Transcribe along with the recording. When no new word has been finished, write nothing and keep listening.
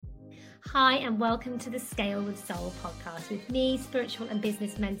Hi, and welcome to the Scale with Soul podcast with me, spiritual and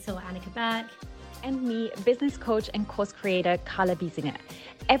business mentor Annika Berg. And me, business coach and course creator Carla Biesinger.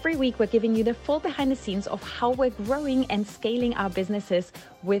 Every week, we're giving you the full behind the scenes of how we're growing and scaling our businesses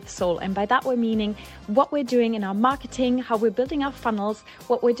with soul. And by that, we're meaning what we're doing in our marketing, how we're building our funnels,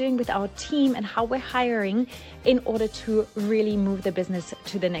 what we're doing with our team, and how we're hiring in order to really move the business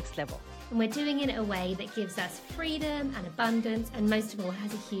to the next level. And we're doing it in a way that gives us freedom and abundance, and most of all,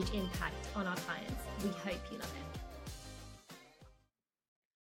 has a huge impact on our clients. We hope you love it.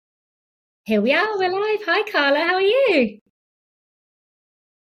 Here we are, we're live. Hi, Carla, how are you?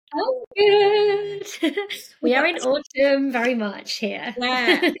 Oh, good. We are in autumn very much here.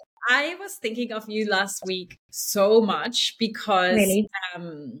 Yeah, I was thinking of you last week so much because Really?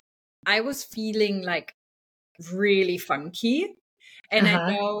 I was feeling like really funky. And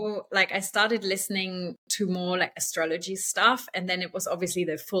I know, like, I started listening to more like astrology stuff, and then it was obviously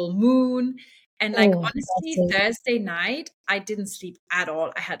the full moon. And like, honestly, Thursday night, I didn't sleep at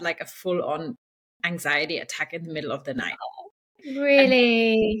all. I had like a full on anxiety attack in the middle of the night.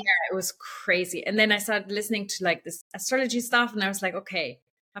 Really? Yeah, it was crazy. And then I started listening to like this astrology stuff, and I was like, okay,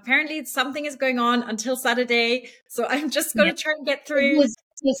 apparently something is going on until Saturday. So I'm just going to try and get through. It was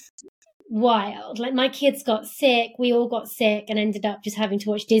just wild. Like, my kids got sick. We all got sick and ended up just having to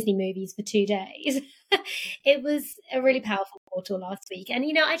watch Disney movies for 2 days. It was a really powerful portal last week. And,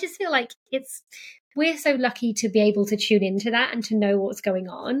 you know, I just feel like we're so lucky to be able to tune into that and to know what's going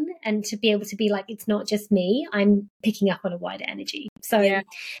on and to be able to be like, it's not just me, I'm picking up on a wider energy. So did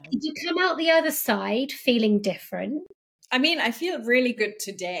you come out the other side feeling different? I mean, I feel really good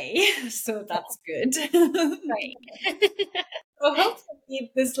today, so that's good. Right. So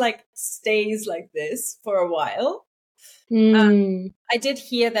hopefully this like stays like this for a while. I did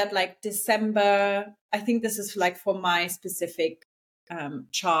hear that like December, I think this is like for my specific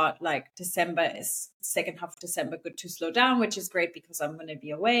chart, like December is second half of December, good to slow down, which is great because I'm going to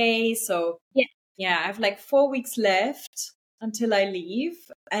be away. So yeah, I have like 4 weeks left until I leave.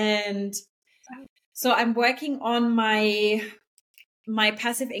 And so I'm working on my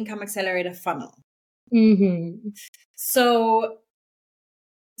passive income accelerator funnel.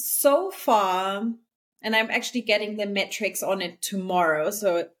 So far, and I'm actually getting the metrics on it tomorrow.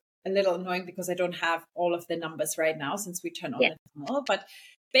 So a little annoying because I don't have all of the numbers right now since we turn on the funnel. But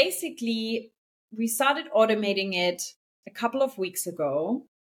basically, we started automating it a couple of weeks ago.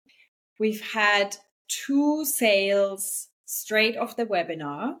 We've had 2 sales straight off the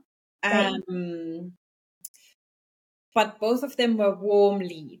webinar. But both of them were warm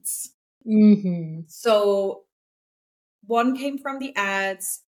leads. So one came from the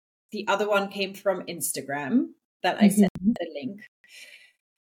ads, the other one came from Instagram that I sent the link.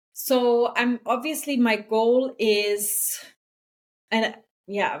 So obviously my goal is, and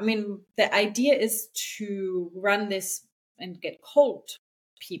yeah, I mean, the idea is to run this and get cold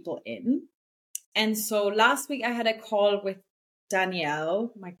people in. And so last week I had a call with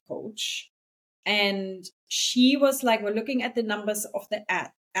Danielle, my coach, and she was like, we're looking at the numbers of the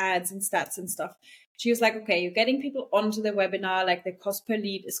ads and stats and stuff. She was like, okay, you're getting people onto the webinar. Like the cost per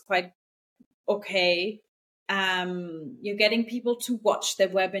lead is quite okay. You're getting people to watch the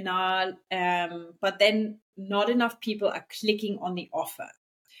webinar, but then not enough people are clicking on the offer.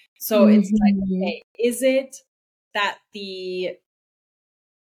 So it's like, okay, is it that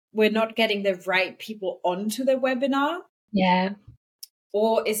we're not getting the right people onto the webinar? Yeah.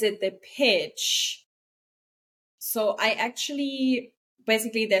 Or is it the pitch? So I actually,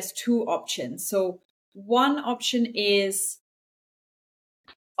 basically there's 2 options. So one option is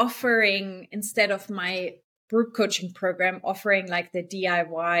offering, instead of my group coaching program, offering like the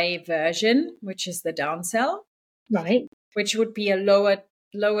DIY version, which is the downsell. Right. Which would be a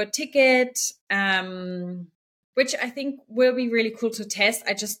lower ticket, which I think will be really cool to test.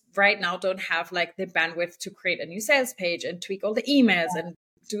 I just right now don't have like the bandwidth to create a new sales page and tweak all the emails and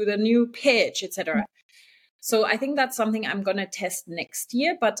do the new pitch, etc. So I think that's something I'm going to test next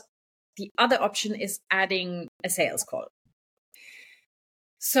year. But the other option is adding a sales call.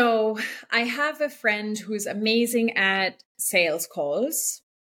 So I have a friend who's amazing at sales calls.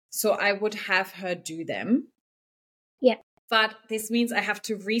 So I would have her do them. Yeah. But this means I have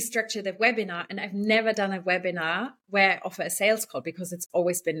to restructure the webinar. And I've never done a webinar where I offer a sales call because it's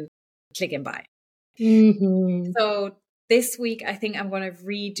always been click and buy. So this week, I think I'm going to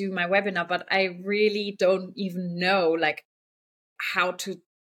redo my webinar, but I really don't even know like how to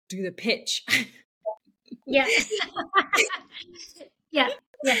do the pitch. Yeah. Yeah.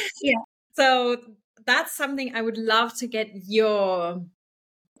 So that's something I would love to get your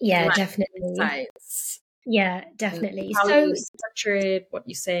definitely insights Yeah, definitely. How So you structure it, what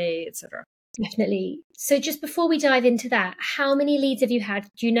you say, etc. definitely. So just before we dive into that, how many leads have you had?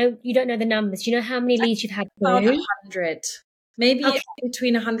 Do you know, you don't know the numbers. Do you know how many leads you've had About through? 100, maybe Okay.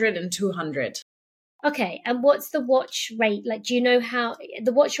 between 100 and 200. Okay. And what's the watch rate? Like, do you know how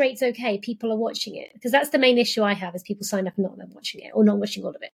the watch rate's okay? People are watching it? Because that's the main issue I have is people sign up and not watching it or not watching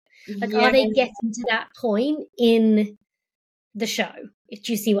all of it. Like, Yeah. are they getting to that point in the show?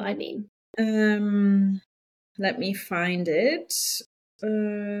 Do you see what I mean? Let me find it.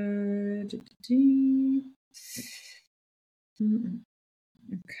 Okay.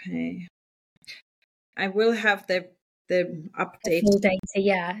 I will have the update. Full data,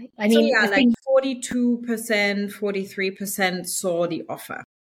 yeah. I So mean, yeah, the like thing, 42%, 43% saw the offer.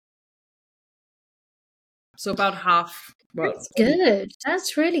 So about half. Well, that's good.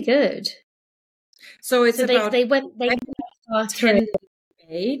 That's really good. so it's So about they went through.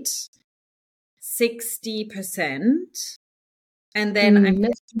 60%. And then I'm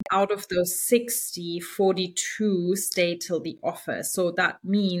guessing out of those 60, 42 stay till the offer. So that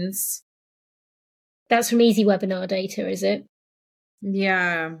means That's from Easy Webinar data, is it?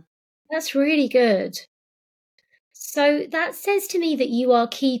 yeah. That's really good. So that says to me that you are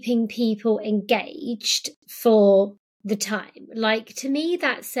keeping people engaged for the time. Like, to me,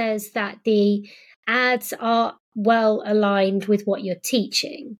 that says that the ads are well aligned with what you're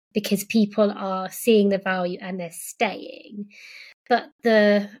teaching because people are seeing the value and they're staying. But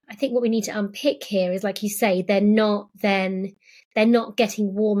I think what we need to unpick here is, like you say, they're not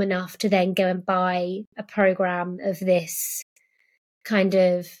getting warm enough to then go and buy a program of this kind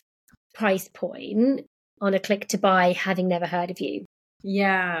of price point on a click to buy, having never heard of you.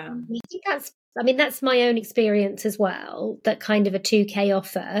 Yeah. I think that's my own experience as well, that kind of a 2K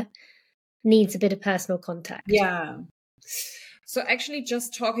offer needs a bit of personal contact. Yeah. So actually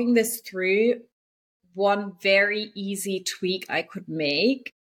just talking this through, one very easy tweak I could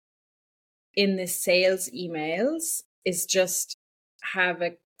make in the sales emails is just have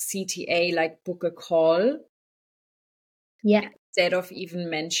a CTA, like book a call. Yeah. Instead of even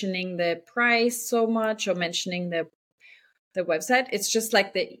mentioning the price so much or mentioning the website. It's just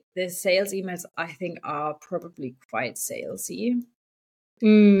like the sales emails, I think, are probably quite salesy.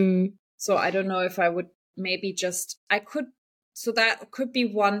 So I don't know if I would maybe so that could be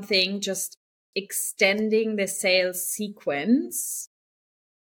one thing, just extending the sales sequence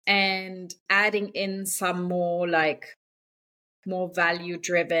and adding in some more value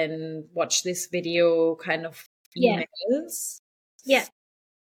driven, watch this video kind of emails. Yeah.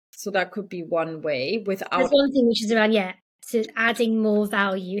 So that could be one way without. There's one thing which is around, so adding more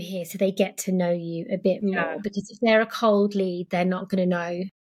value here so they get to know you a bit more. Because if they're a cold lead, they're not going to know.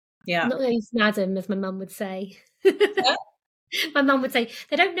 Yeah. Not know you from Adam, as my mum would say. My mum would say,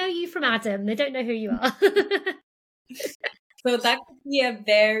 they don't know you from Adam. They don't know who you are. So that could be a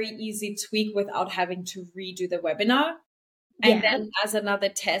very easy tweak without having to redo the webinar. And then as another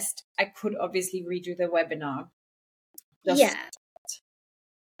test, I could obviously redo the webinar.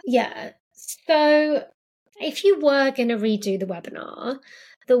 Yeah. So if you were going to redo the webinar,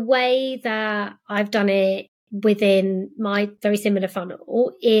 the way that I've done it within my very similar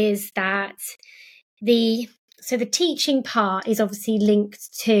funnel is that the teaching part is obviously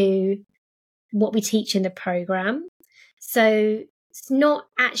linked to what we teach in the program. So it's not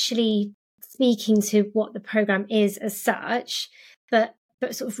actually speaking to what the program is as such, but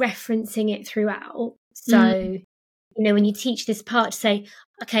sort of referencing it throughout. So, when you teach this part, to say,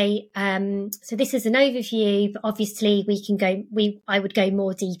 okay, so this is an overview, but obviously I would go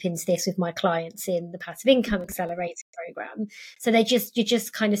more deep into this with my clients in the Passive Income Accelerator program. So you're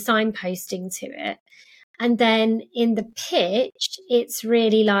just kind of signposting to it. And then in the pitch, it's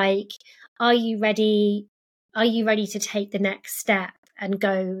really like, are you ready? Are you ready to take the next step and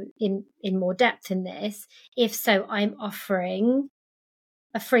go in more depth in this? If so, I'm offering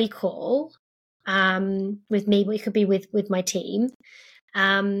a free call with me, but it could be with my team,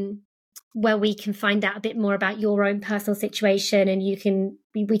 where we can find out a bit more about your own personal situation, and we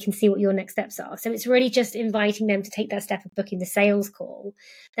can see what your next steps are. So it's really just inviting them to take that step of booking the sales call.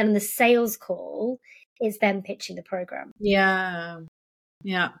 Then on the sales call is them pitching the program. Yeah.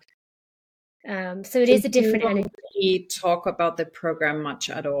 So it is a different energy. Really talk about the program much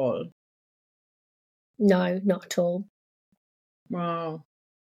at all? No, not at all. Wow.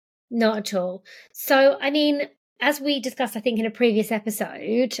 Not at all. So, I mean, as we discussed, I think in a previous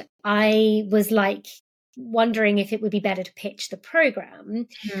episode, I was wondering if it would be better to pitch the program.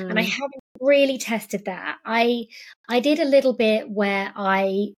 And I haven't really tested that. I did a little bit where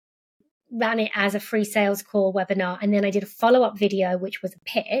I ran it as a free sales call webinar, and then I did a follow-up video, which was a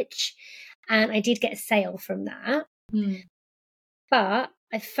pitch. And I did get a sale from that. Mm. But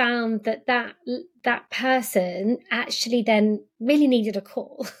I found that person actually then really needed a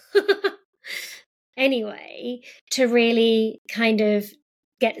call anyway to really kind of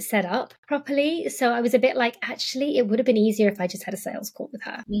get set up properly. So I was a bit like, actually, it would have been easier if I just had a sales call with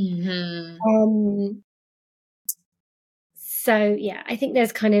her. Mm-hmm. So yeah, I think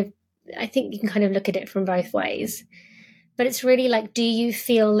you can kind of look at it from both ways. But it's really like, do you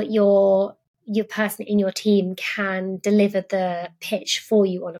feel that your person in your team can deliver the pitch for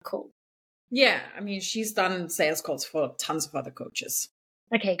you on a call? Yeah, I mean, she's done sales calls for tons of other coaches.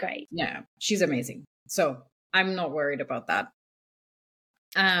 Okay, great. Yeah, she's amazing. So I'm not worried about that.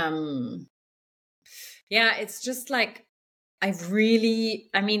 Yeah, it's just like,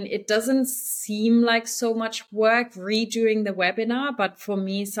 it doesn't seem like so much work redoing the webinar, but for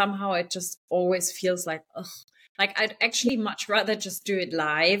me, somehow it just always feels like, ugh. Like I'd actually much rather just do it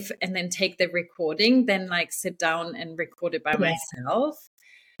live and then take the recording than like sit down and record it by myself.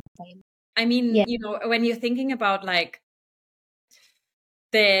 I mean, when you're thinking about like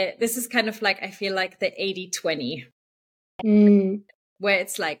this is kind of like, I feel like the 80-20, where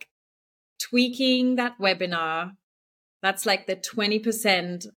it's like tweaking that webinar. That's like the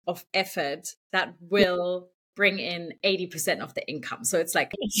 20% of effort that will bring in 80% of the income. So it's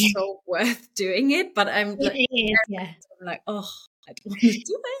like so worth doing it. But I'm like, oh, I don't want to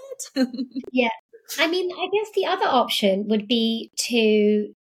do it. Yeah. I mean, I guess the other option would be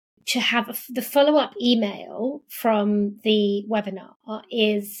to have the follow-up email from the webinar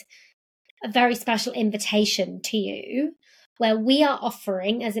is a very special invitation to you, where we are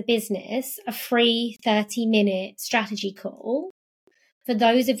offering as a business a free 30-minute strategy call for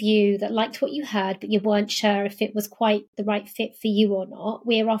those of you that liked what you heard, but you weren't sure if it was quite the right fit for you or not.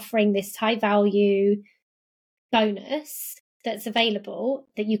 We're offering this high value bonus that's available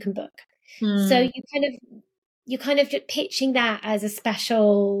that you can book. So you're kind of just pitching that as a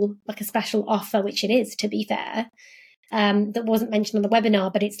special offer, which it is, to be fair, that wasn't mentioned on the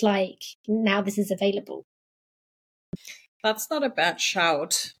webinar, but it's like, now this is available. That's not a bad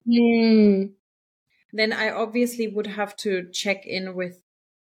shout. Then I obviously would have to check in with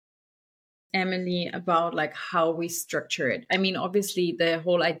Emily about like how we structure it. I mean, obviously the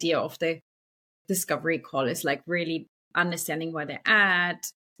whole idea of the discovery call is like really understanding where they're at,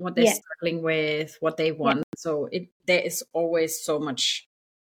 what they're struggling with, what they want. So there is always so much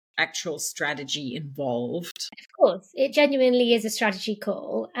actual strategy involved. Of course, it genuinely is a strategy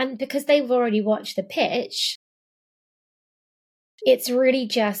call. And because they've already watched the pitch, it's really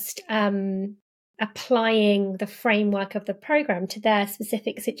just applying the framework of the program to their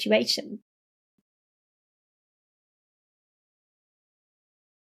specific situation.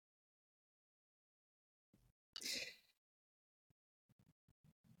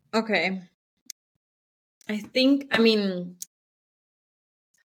 Okay. I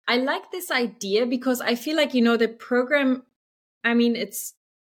like this idea because I feel like, the program, it's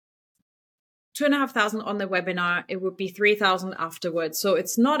 2,500 on the webinar. It would be 3,000 afterwards. So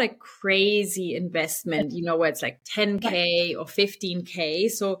it's not a crazy investment, where it's like 10K or 15K.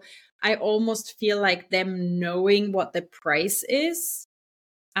 So I almost feel like them knowing what the price is,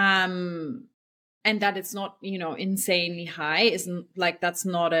 and that it's not, insanely high, isn't like, that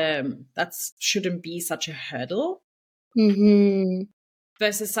shouldn't be such a hurdle.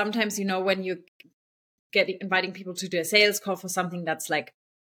 Versus sometimes, when you get inviting people to do a sales call for something that's like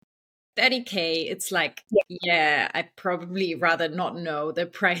 30K, it's like, I probably rather not know the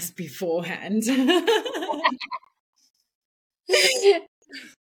price beforehand.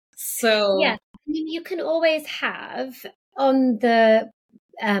 So yeah, you can always have on the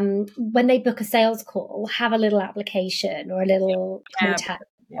when they book a sales call, have a little application or a little contact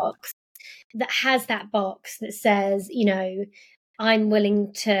box that has that box that says, I'm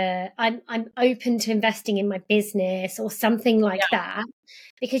open to investing in my business or something like that,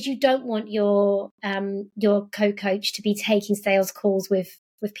 because you don't want your co-coach to be taking sales calls with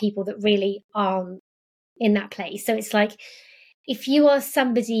people that really aren't in that place. So it's like, if you are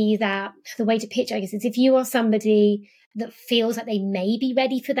somebody that, the way to pitch, I guess, is if you are somebody that feels like they may be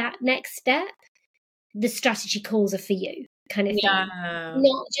ready for that next step, the strategy calls are for you, kind of thing.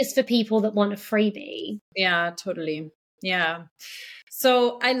 Not just for people that want a freebie. Yeah, totally. Yeah.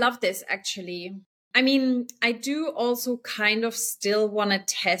 So I love this, actually. I mean, I do also kind of still want to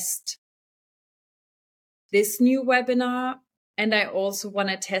test this new webinar. And I also want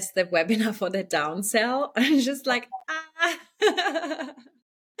to test the webinar for the downsell. I'm just like, this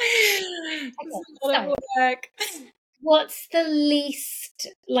is a lot of work. What's the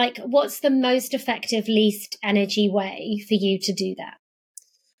most effective, least energy way for you to do that?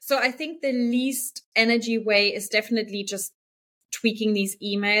 So I think the least energy way is definitely just tweaking these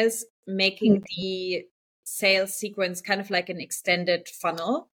emails, making the sales sequence kind of like an extended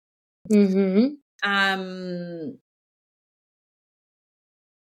funnel. Mm-hmm. And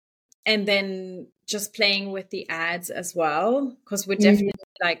then just playing with the ads as well, because we're definitely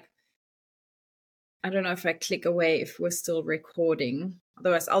like, I don't know if I click away if we're still recording.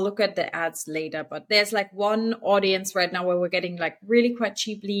 Otherwise, I'll look at the ads later. But there's like one audience right now where we're getting like really quite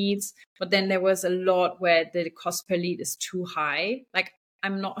cheap leads. But then there was a lot where the cost per lead is too high. Like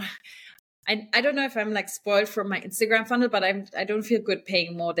I'm not, I don't know if I'm like spoiled from my Instagram funnel, but I don't feel good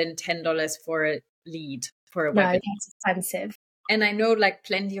paying more than $10 for a lead for a webinar. That's expensive. And I know like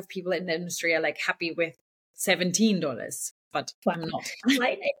plenty of people in the industry are like happy with $17, but I'm not.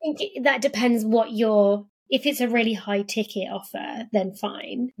 I think that depends if it's a really high ticket offer, then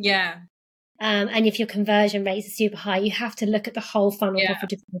fine. Yeah. And if your conversion rates are super high, you have to look at the whole funnel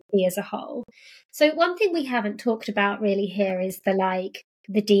profitability as a whole. So one thing we haven't talked about really here is the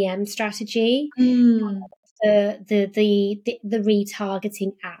DM strategy, the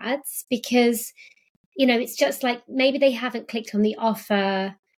retargeting ads, because it's just like maybe they haven't clicked on the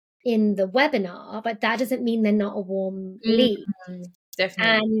offer in the webinar, but that doesn't mean they're not a warm lead.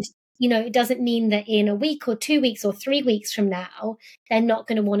 Definitely. And, it doesn't mean that in a week or 2 weeks or 3 weeks from now, they're not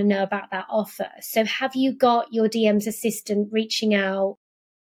going to want to know about that offer. So have you got your DMs assistant reaching out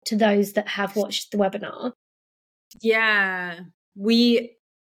to those that have watched the webinar? Yeah, we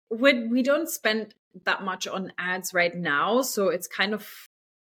don't spend that much on ads right now. So it's kind of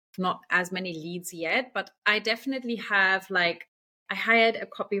not as many leads yet, but I definitely have I hired a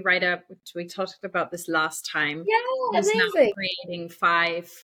copywriter, which we talked about this last time. Yeah, who's amazing. now creating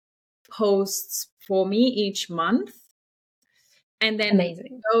 5 posts for me each month. And then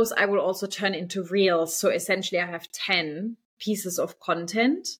those I will also turn into reels. So essentially I have 10 pieces of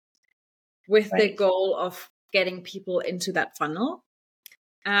content with the goal of getting people into that funnel.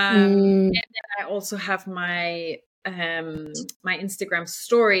 And then I also have my Instagram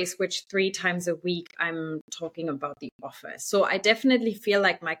stories, which 3 times a week I'm talking about the offer. So I definitely feel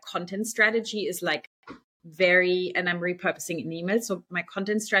like my content strategy is like and I'm repurposing an email. So my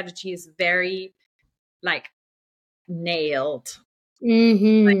content strategy is very like nailed.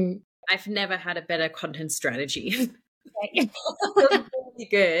 Like, I've never had a better content strategy. Really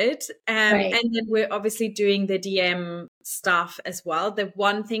good. And then we're obviously doing the DM stuff as well. The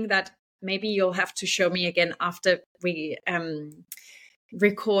one thing that maybe you'll have to show me again after we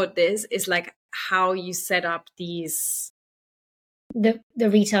record this is like how you set up these the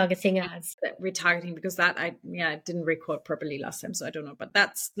retargeting ads. Retargeting, because that I didn't record properly last time, so I don't know. But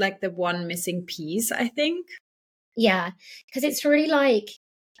that's like the one missing piece, I think. Yeah, because it's really like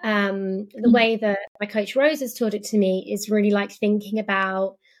the way that my coach Rose has taught it to me is really like thinking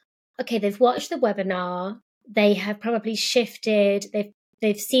about, okay, they've watched the webinar, they have probably shifted,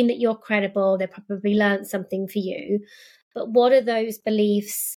 they've seen that you're credible, they've probably learned something for you, but what are those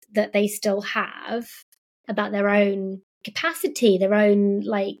beliefs that they still have about their own capacity, their own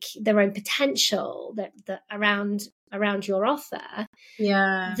potential that around your offer?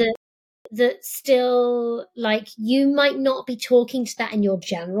 Yeah. That still, like, you might not be talking to that in your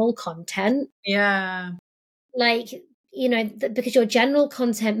general content. Yeah. Like, because your general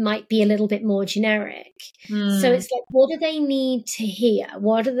content might be a little bit more generic. So it's like, what do they need to hear?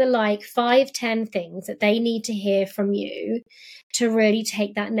 What are the 5-10 things that they need to hear from you to really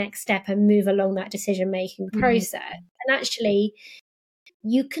take that next step and move along that decision-making process? And actually,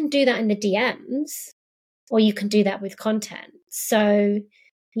 you can do that in the DMs, or you can do that with content. So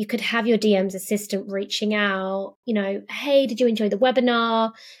you could have your DMs assistant reaching out, hey, did you enjoy the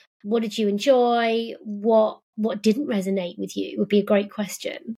webinar? What did you enjoy? What didn't resonate with you would be a great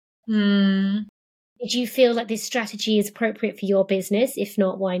question. Did you feel like this strategy is appropriate for your business? If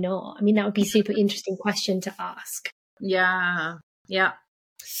not, why not? I mean, that would be a super interesting question to ask. Yeah.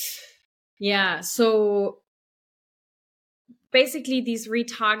 So basically these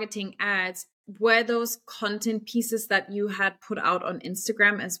retargeting ads, were those content pieces that you had put out on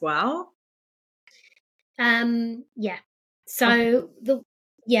Instagram as well? Yeah. So the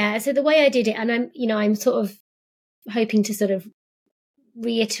way I did it, and I'm sort of hoping to sort of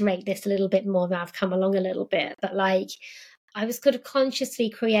reiterate this a little bit more now I've come along a little bit, but I was sort of consciously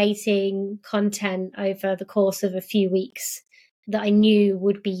creating content over the course of a few weeks that I knew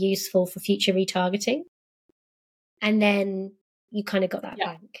would be useful for future retargeting. And then you kind of got that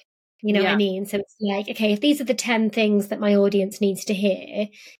blank. You know what I mean? So it's like, okay, if these are the 10 things that my audience needs to hear,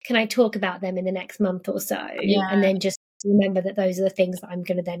 can I talk about them in the next month or so? Yeah. And then just remember that those are the things that I'm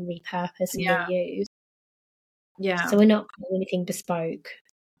going to then repurpose and reuse. Yeah. So we're not doing anything bespoke.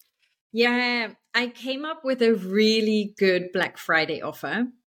 Yeah, I came up with a really good Black Friday offer.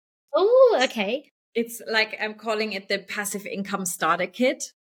 Oh, okay. It's like, I'm calling it the Passive Income Starter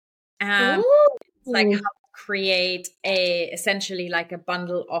Kit. Oh, It's like how to create essentially like a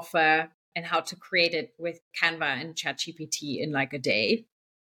bundle offer and how to create it with Canva and ChatGPT in like a day.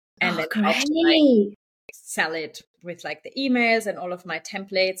 And then how to like sell it with like the emails and all of my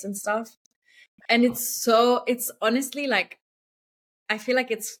templates and stuff. And it's honestly like, I feel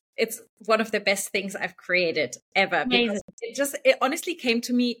like it's one of the best things I've created ever. Amazing. Because it honestly came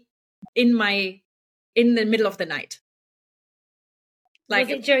to me in the middle of the night. Like,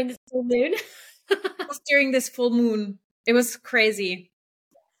 was it during the full moon? It was during this full moon. It was crazy.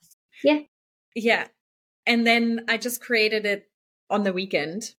 Yeah. Yeah. And then I just created it on the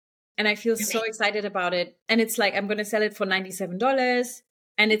weekend and I feel so excited about it. And it's like, I'm going to sell it for $97.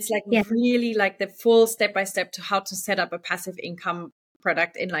 And it's like really like the full step-by-step to how to set up a passive income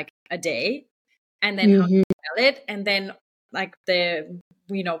product in like a day, and then how to sell it. And then like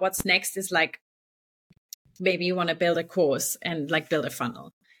what's next is like, maybe you want to build a course and like build a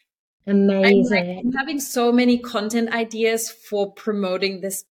funnel. Amazing. I'm having so many content ideas for promoting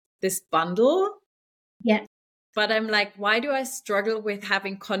this bundle. Yeah. But I'm like, why do I struggle with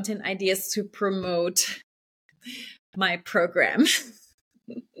having content ideas to promote my program?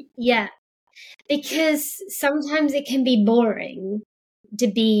 Yeah. Because sometimes it can be boring to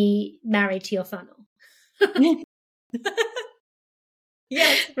be married to your funnel.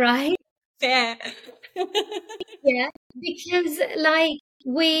 Yes. Right? Fair. Yeah. Because like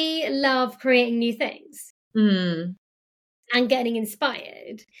we love creating new things and getting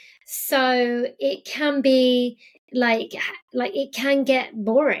inspired. So it can be like it can get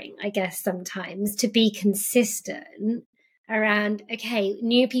boring, I guess, sometimes to be consistent around, okay,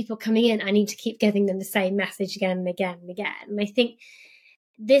 new people coming in, I need to keep giving them the same message again and again and again. And I think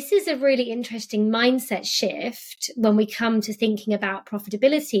this is a really interesting mindset shift when we come to thinking about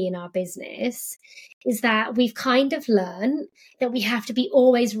profitability in our business, is that we've kind of learned that we have to be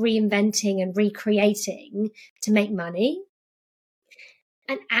always reinventing and recreating to make money.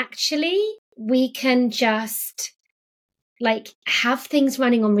 And actually, we can just like have things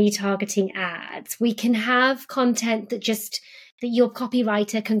running on retargeting ads. We can have content that your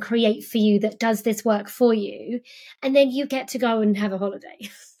copywriter can create for you that does this work for you. And then you get to go and have a holiday.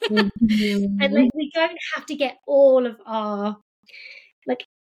 And like, we don't have to get all of our,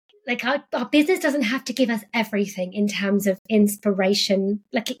 our business doesn't have to give us everything in terms of inspiration.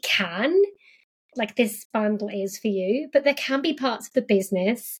 Like it can, like this bundle is for you, but there can be parts of the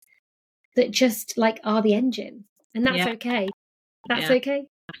business that just like are the engine. And that's okay. That's okay.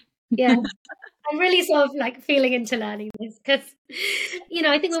 Yeah. I'm really sort of like feeling into learning this because,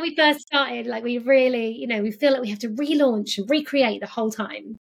 I think when we first started, like we really, we feel like we have to relaunch and recreate the whole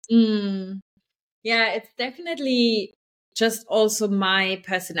time. Yeah, it's definitely just also my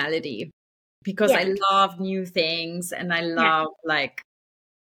personality because I love new things and I love like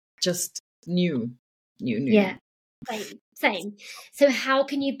just new. Yeah, same. So how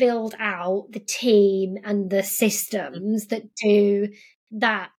can you build out the team and the systems that do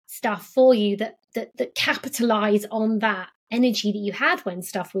that stuff for you that capitalize on that energy that you had when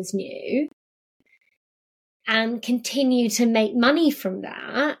stuff was new and continue to make money from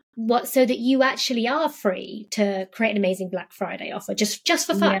that, so that you actually are free to create an amazing Black Friday offer just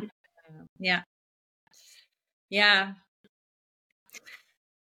for fun? Yeah.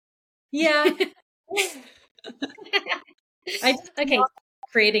 I just love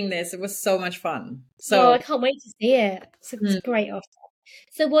creating this. It was so much fun. So I can't wait to see it. It's a great offer.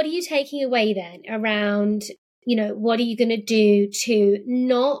 So what are you taking away then around, what are you going to do to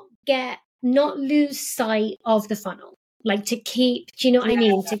not lose sight of the funnel? Like to keep, do you know what I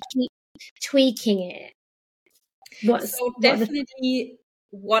mean? To keep tweaking it. Definitely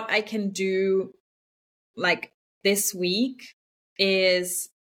what I can do like this week is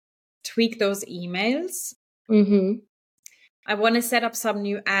tweak those emails. I want to set up some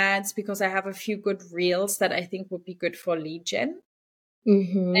new ads because I have a few good reels that I think would be good for lead gen.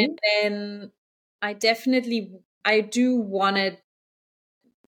 And then I do want to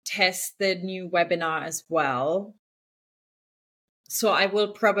test the new webinar as well. So I'll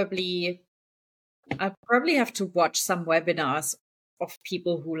probably have to watch some webinars of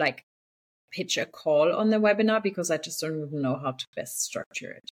people who like pitch a call on the webinar because I just don't even know how to best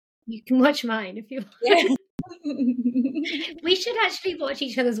structure it. You can watch mine if you want. We should actually watch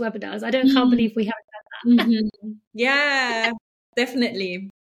each other's webinars. Can't believe we haven't done that. Yeah,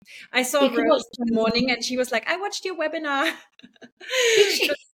 definitely. I saw Rose this morning and she was like, I watched your webinar.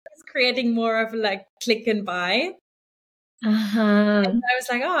 She's creating more of like click and buy. And I was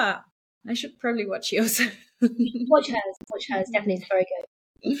like, I should probably watch yours. Watch hers. Definitely, it's very good.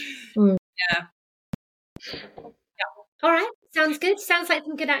 Yeah. All right, sounds good. Sounds like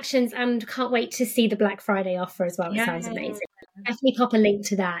some good actions, and can't wait to see the Black Friday offer as well. It sounds amazing. Definitely pop a link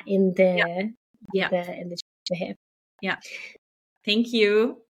to that in the in the chat here. Yeah. Thank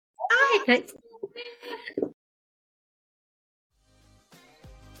you. Bye. Thanks.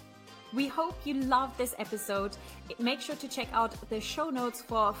 We hope you loved this episode. Make sure to check out the show notes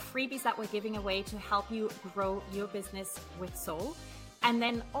for freebies that we're giving away to help you grow your business with Soul. And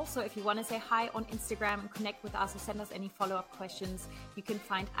then also, if you want to say hi on Instagram, connect with us or send us any follow-up questions, you can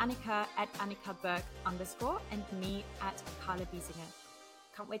find Annika at AnnikaBerg_ and me at Carla Biesinger.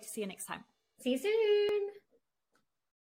 Can't wait to see you next time. See you soon.